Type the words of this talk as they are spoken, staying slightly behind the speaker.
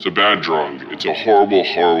It's a bad drug. It's a horrible,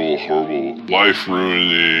 horrible, horrible,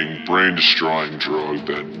 life-ruining, brain-destroying drug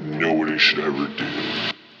that nobody should ever do.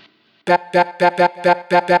 Bath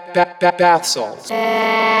salts.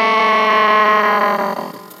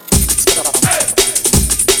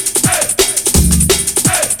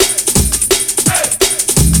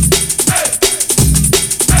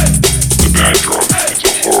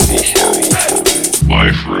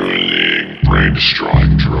 Life-ruining,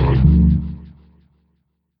 brain-destroying drug.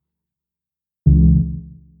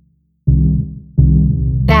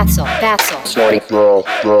 Bath salt. Sorry, bro.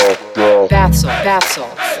 Bath salt. Bath.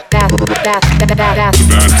 It's a bad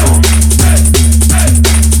drug.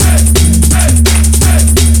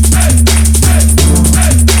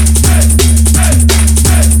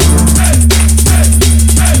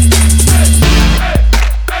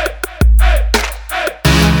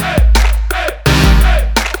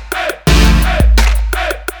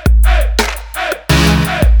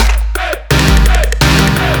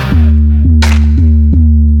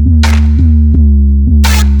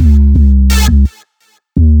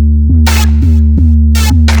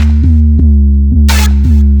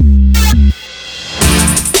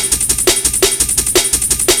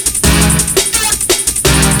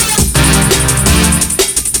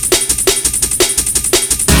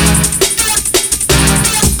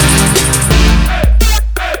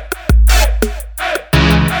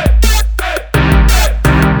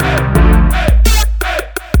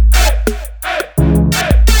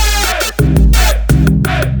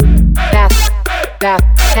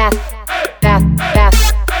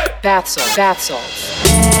 Bath salts.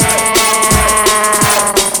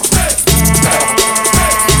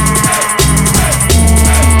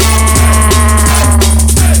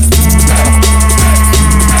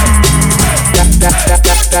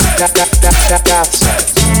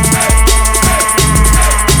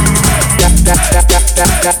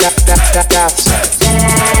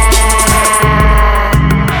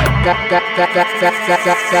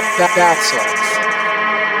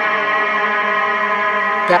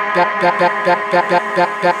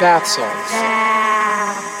 Bath salts.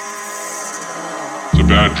 It's a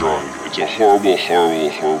bad drug. It's a horrible, horrible,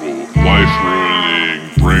 horrible, life-ruining,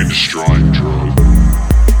 brain-destroying drug.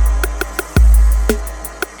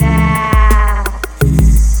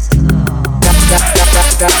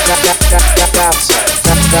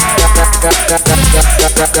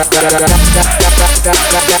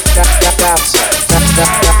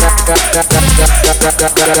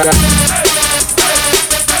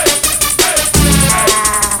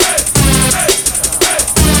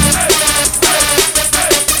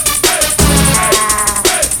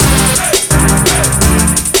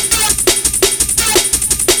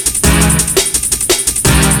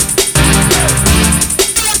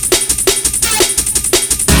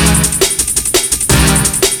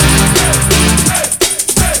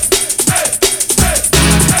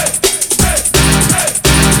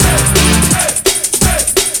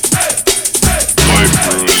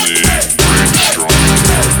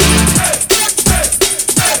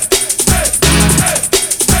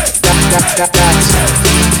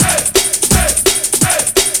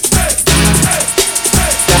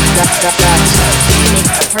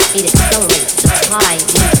 Heartbeat accelerates, supply,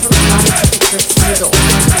 post-body temperature sizzle,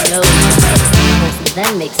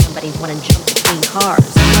 then makes somebody want to jump between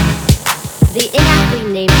cars. The inaptly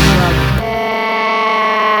named drug.